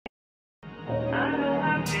Good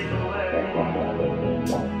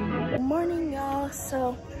morning, y'all.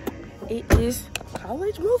 So it is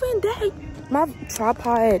college moving day. My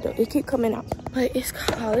tripod, it keep coming out, but it's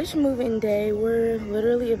college moving day. We're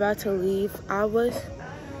literally about to leave. I've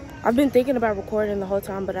been thinking about recording the whole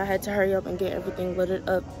time, but I had to hurry up and get everything loaded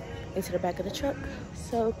up into the back of the truck.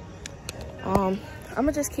 So I'm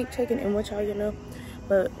gonna just keep checking in with y'all, you know,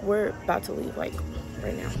 but we're about to leave like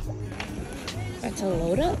right now. About to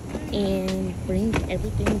load up and bring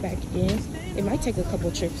everything back in. It might take a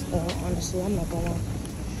couple trips, honestly, I'm not gonna lie,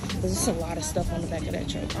 because there's a lot of stuff on the back of that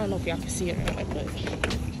truck. I don't know if y'all can see it or not, but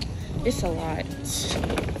it's a lot.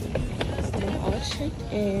 I'm all checked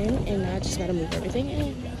in, and I just gotta move everything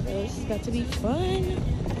in. So it's about to be fun.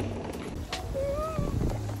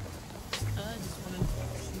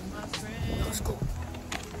 Let's go.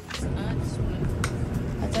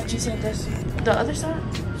 I thought you said this. The other side?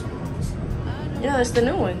 Yeah, it's the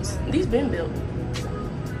new ones. These been built.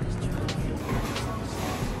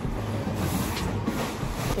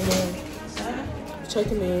 And then check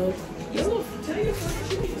them in. Yo, tell your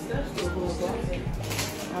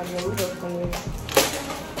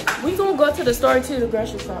we gonna go to the store too, the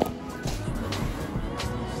grocery shop.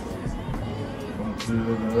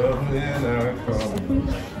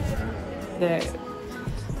 That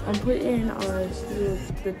I'm putting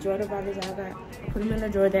the Jordan bottoms I got. Put them in the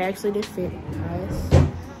drawer. They actually did fit, guys.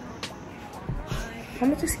 I'm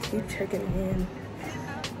gonna just keep checking in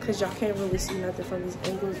because y'all can't really see nothing from these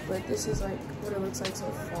angles, but this is like what it looks like so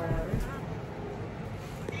far.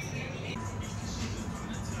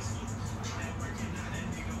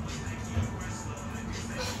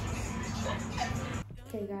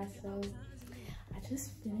 Okay, guys, so I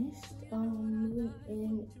just finished moving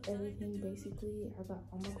in everything. Basically, I got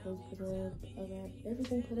all my clothes put up. I got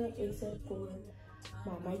everything put up except for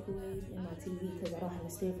my microwave and my TV because I don't have a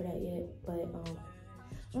stand for that yet. But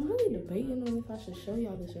I'm really debating on if I should show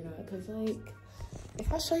y'all this or not, because like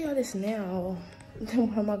if I show y'all this now, then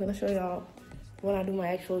what am I gonna show y'all when I do my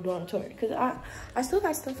actual dorm tour? Because I still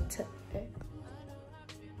got stuff to.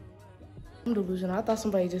 I'm delusional. I thought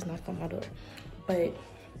somebody just knocked on my door, but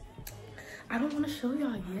I don't want to show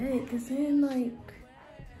y'all yet, because then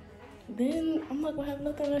I'm not gonna have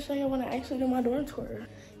nothing to show y'all when I actually do my dorm tour.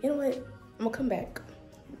 You know what? I'm gonna come back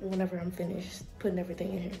whenever I'm finished putting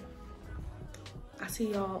everything in here. I'll see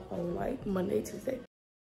y'all on like Monday, Tuesday.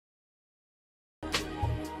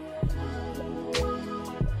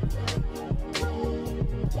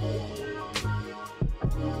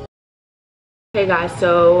 Okay guys,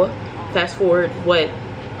 so fast forward, what,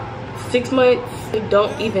 6 months? We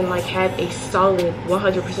don't even like have a solid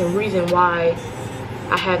 100% reason why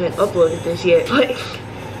I haven't uploaded this yet. Like,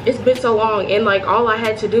 it's been so long, and like all I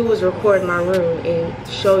had to do was record my room and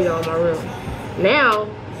show y'all my room. Now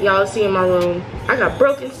y'all see in my room, I got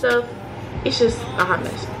broken stuff. It's just a hot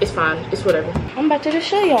mess. It's fine, it's whatever. I'm about to just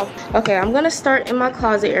show y'all. Okay, I'm gonna start in my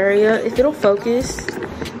closet area. If it'll focus,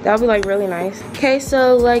 that'll be like really nice. Okay,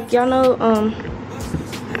 so like y'all know,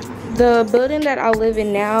 the building that I live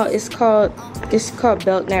in now is called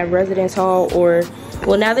Belknap Residence Hall, or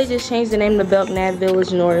well, now they just changed the name to Belknap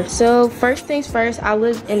Village North. So first things first, I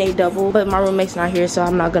live in a double, but my roommate's not here, so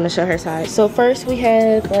I'm not gonna show her side. So first we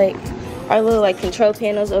have like our little like control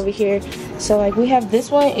panels over here. So like we have this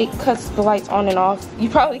one, it cuts the lights on and off. You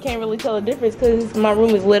probably can't really tell the difference because my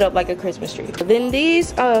room is lit up like a Christmas tree. Then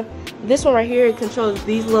these, this one right here, it controls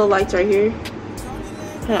these little lights right here,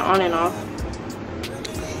 kind of on and off.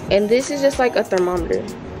 And this is just like a thermometer.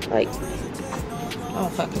 Like, oh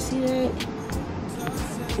fuck, you see that?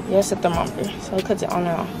 Yeah, it's a thermometer, so it cuts it on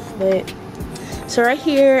and off. But so right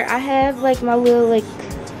here I have like my little like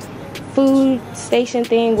food station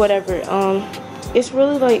thing, whatever. It's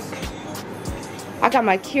really like, I got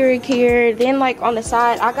my Keurig here. Then like on the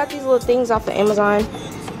side, I got these little things off of Amazon,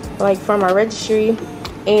 like from my registry,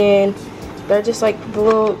 and they're just like the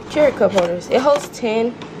little Keurig cup holders. It holds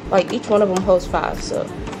 10, like each one of them holds 5. So,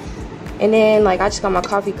 and then like I just got my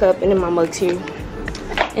coffee cup, and then my mugs here.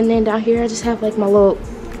 And then down here I just have like my little,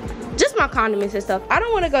 just my condiments and stuff. I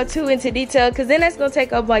don't want to go too into detail because then that's gonna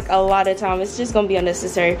take up like a lot of time. It's just gonna be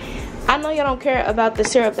unnecessary. I know y'all don't care about the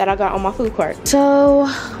syrup that I got on my food cart. So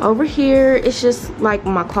over here it's just like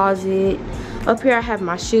my closet. Up here I have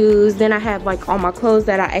my shoes. Then I have like all my clothes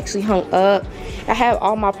that I actually hung up. I have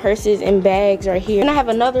all my purses and bags right here. And I have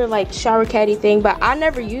another like shower caddy thing, but I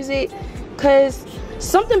never use it because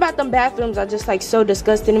something about them bathrooms are just like so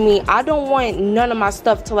disgusting to me. I don't want none of my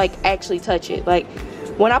stuff to like actually touch it. Like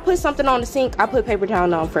when I put something on the sink, I put paper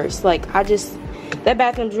towel on first. Like that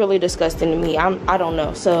bathroom's really disgusting to me. I don't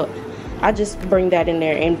know. So I just bring that in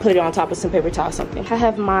there and put it on top of some paper towel or something. I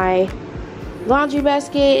have my laundry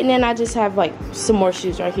basket, and then I just have like some more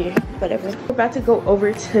shoes right here, whatever. We're about to go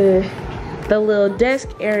over to the little desk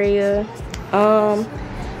area.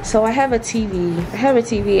 So I have a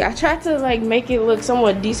TV. I tried to like make it look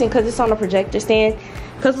somewhat decent because it's on a projector stand,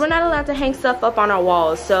 because we're not allowed to hang stuff up on our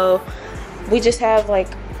walls, so we just have like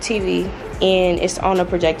TV and it's on a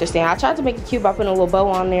projector stand. I tried to make it cute by putting a little bow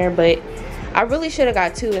on there, but I really should have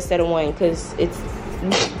got 2 instead of 1 because it's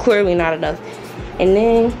clearly not enough. And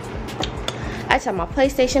then I just have my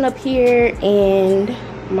PlayStation up here and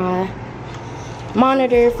my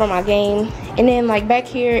monitor for my game. And then like back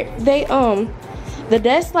here, they the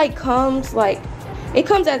desk like comes like, it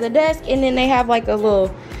comes as a desk, and then they have like a little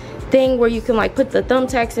thing where you can like put the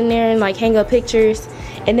thumbtacks in there and like hang up pictures.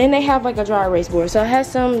 And then they have like a dry erase board, so it has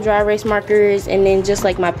some dry erase markers, and then just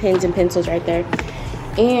like my pens and pencils right there.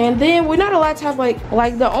 And then we're not allowed to have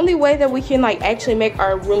like the only way that we can like actually make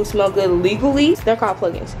our room smell good legally, they're called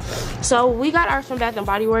plugins. So we got ours from Bath and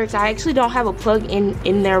Body Works. I actually don't have a plug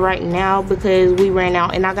in there right now because we ran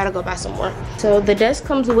out, and I gotta go buy some more. So the desk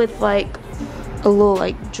comes with like a little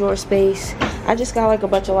like drawer space. I just got like a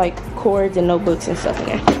bunch of like cords and notebooks and stuff in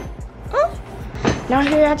there. Now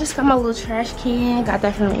here I just got my little trash can, got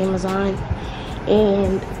that from Amazon.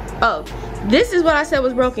 And oh, this is what I said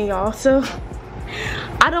was broken, y'all. So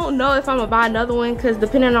I don't know if I'm gonna buy another one, because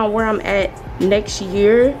depending on where I'm at next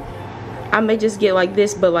year, I may just get like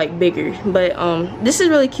this but like bigger. But this is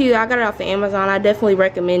really cute. I got it off of Amazon. I definitely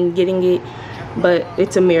recommend getting it, but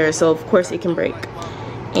it's a mirror, so of course it can break.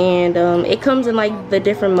 And it comes in like the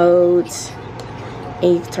different modes,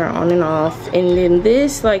 and you can turn on and off. And then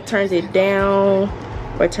this like turns it down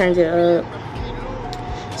or turns it up.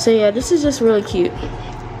 So yeah, this is just really cute.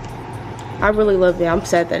 I really love it. I'm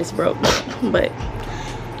sad that it's broke, but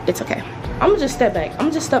it's okay. I'm gonna just step back. I'm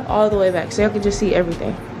gonna just step all the way back so y'all can just see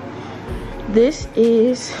everything. This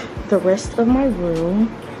is the rest of my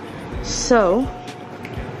room. So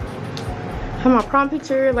I have my prom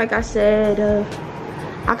picture, like I said.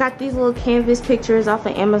 I got these little canvas pictures off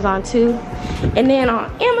of Amazon too. And then on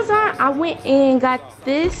Amazon, I went and got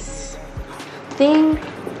this thing.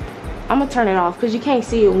 I'm gonna turn it off because you can't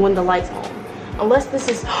see it when the light's on. Unless this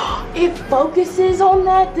is, it focuses on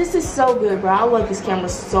that. This is so good, bro. I love this camera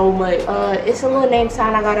so much. It's a little name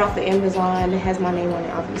sign. I got it off of Amazon. It has my name on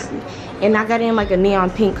it, obviously. And I got it in like a neon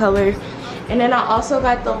pink color. And then I also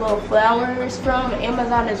got the little flowers from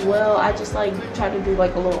Amazon as well. I just like tried to do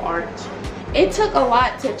like a little arch. It took a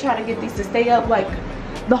lot to try to get these to stay up. Like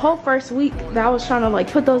the whole first week that I was trying to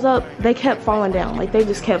like put those up, they kept falling down. Like they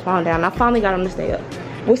just kept falling down. I finally got them to stay up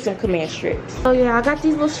with some command strips. So yeah, I got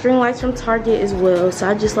these little string lights from Target as well. So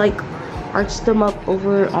I just like arched them up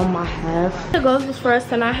over on my half. It goes for us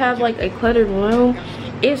to not have like a cluttered room.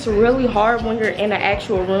 It's really hard when you're in an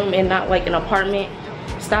actual room and not like an apartment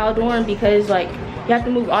style dorm, because like you have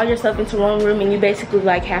to move all your stuff into one room and you basically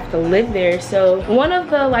like have to live there. So one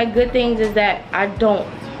of the like good things is that I don't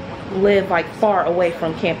live like far away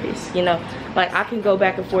from campus, you know. Like I can go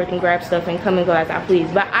back and forth and grab stuff and come and go as I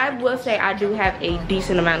please. But I will say I do have a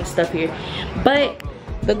decent amount of stuff here. But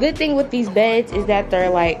the good thing with these beds is that they're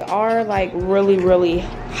like really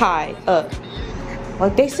high up.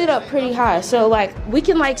 Like they sit up pretty high, so like we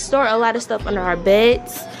can like store a lot of stuff under our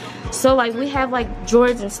beds. So like we have like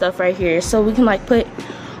drawers and stuff right here, so we can like put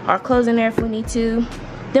our clothes in there if we need to.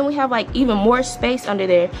 Then we have like even more space under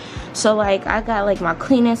there. So like I got like my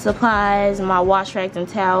cleaning supplies, my wash rags and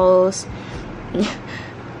towels.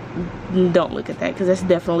 Don't look at that because that's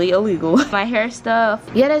definitely illegal. My hair stuff.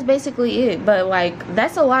 Yeah, that's basically it. But like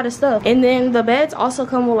that's a lot of stuff. And then the beds also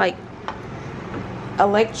come with like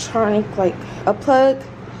electronic, like a plug.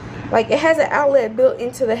 Like it has an outlet built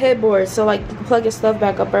into the headboard, so like you can plug your stuff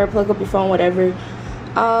back up or plug up your phone, whatever.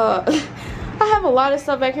 I have a lot of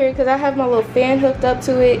stuff back here because I have my little fan hooked up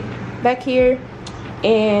to it back here.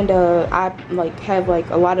 And I like have like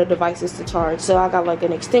a lot of devices to charge, so I got like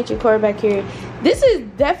an extension cord back here. This is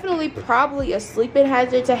definitely probably a sleeping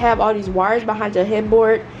hazard to have all these wires behind your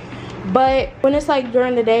headboard, but when it's like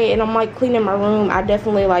during the day and I'm like cleaning my room, I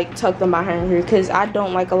definitely like tuck them behind here because I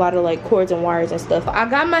don't like a lot of like cords and wires and stuff. I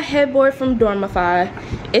got my headboard from Dormify.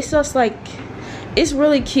 It's just like, it's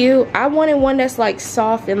really cute. I wanted one that's like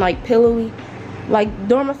soft and like pillowy. Like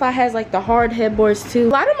Dormify has like the hard headboards too. A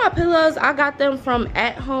lot of my pillows, I got them from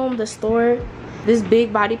At Home, the store. This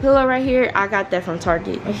big body pillow right here, I got that from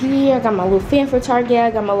Target. And here I got my little fan for Target.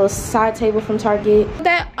 I got my little side table from Target.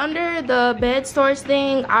 That under the bed storage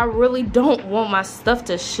thing, I really don't want my stuff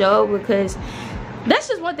to show because That's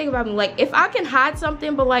just one thing about me. Like, if I can hide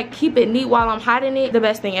something but like keep it neat while I'm hiding it, the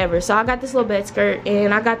best thing ever. So I got this little bed skirt,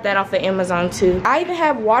 and I got that off of Amazon too. I even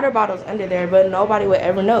have water bottles under there, but nobody would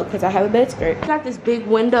ever know because I have a bed skirt. I got this big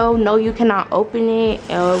window. No, you cannot open it.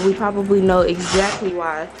 We probably know exactly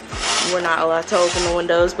why we're not allowed to open the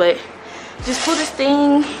windows, but just pull this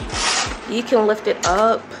thing. You can lift it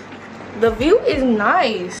up. The view is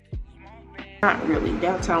nice. Not really.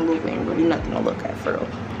 Downtown Louisville ain't really nothing to look at for real.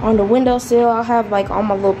 On the windowsill, I'll have like all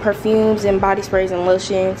my little perfumes and body sprays and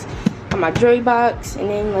lotions on my jewelry box, and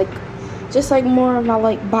then like just like more of my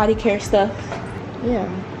like body care stuff. Yeah,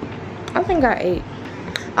 I think I ate.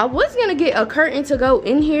 I was gonna get a curtain to go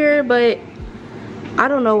in here, but I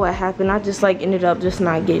don't know what happened. I just like ended up just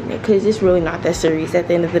not getting it because it's really not that serious at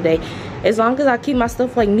the end of the day. As long as I keep my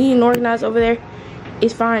stuff like neat and organized over there,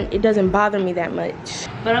 it's fine. It doesn't bother me that much.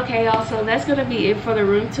 But okay, y'all, so that's gonna be it for the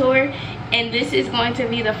room tour, and this is going to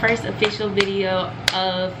be the first official video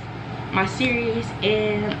of my series,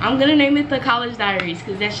 and I'm gonna name it the College Diaries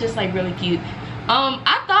because that's just like really cute.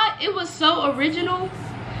 I thought it was so original.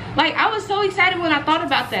 Like, I was so excited when I thought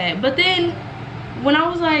about that, but then when I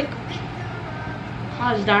was like,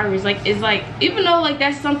 College Diaries, like, it's like, even though like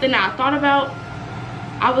that's something that I thought about,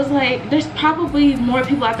 I was like, there's probably more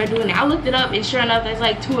people out there doing it. I looked it up, and sure enough, there's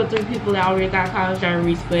like 2 or 3 people that already got College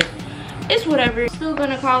Diaries, but it's whatever. I'm still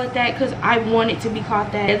gonna call it that because I want it to be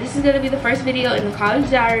called that. This is gonna be the first video in the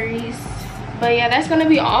College Diaries. But yeah, that's gonna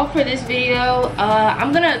be all for this video.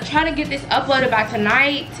 I'm gonna try to get this uploaded by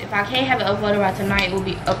tonight. If I can't have it uploaded by tonight, it will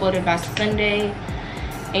be uploaded by Sunday.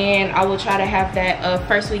 And I will try to have that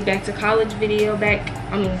first week back to college video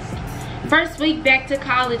first week back to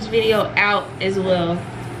college video out as well.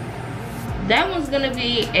 That one's gonna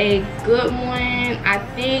be a good one. I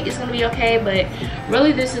think it's gonna be okay, but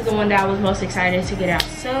really this is the one that I was most excited to get out.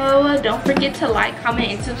 So don't forget to like, comment,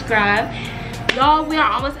 and subscribe. Y'all, we are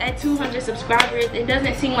almost at 200 subscribers. It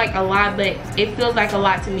doesn't seem like a lot, but it feels like a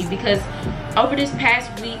lot to me because over this past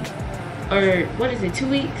week, or what is it, 2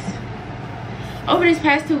 weeks? Over this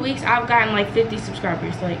past 2 weeks, I've gotten like 50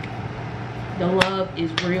 subscribers. Like, the love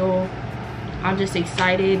is real. I'm just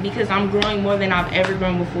excited because I'm growing more than I've ever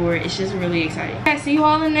grown before. It's just really exciting. Okay, see you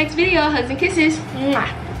all in the next video. Hugs and kisses. Mwah.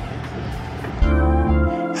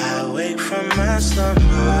 I wake from my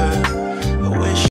slumber.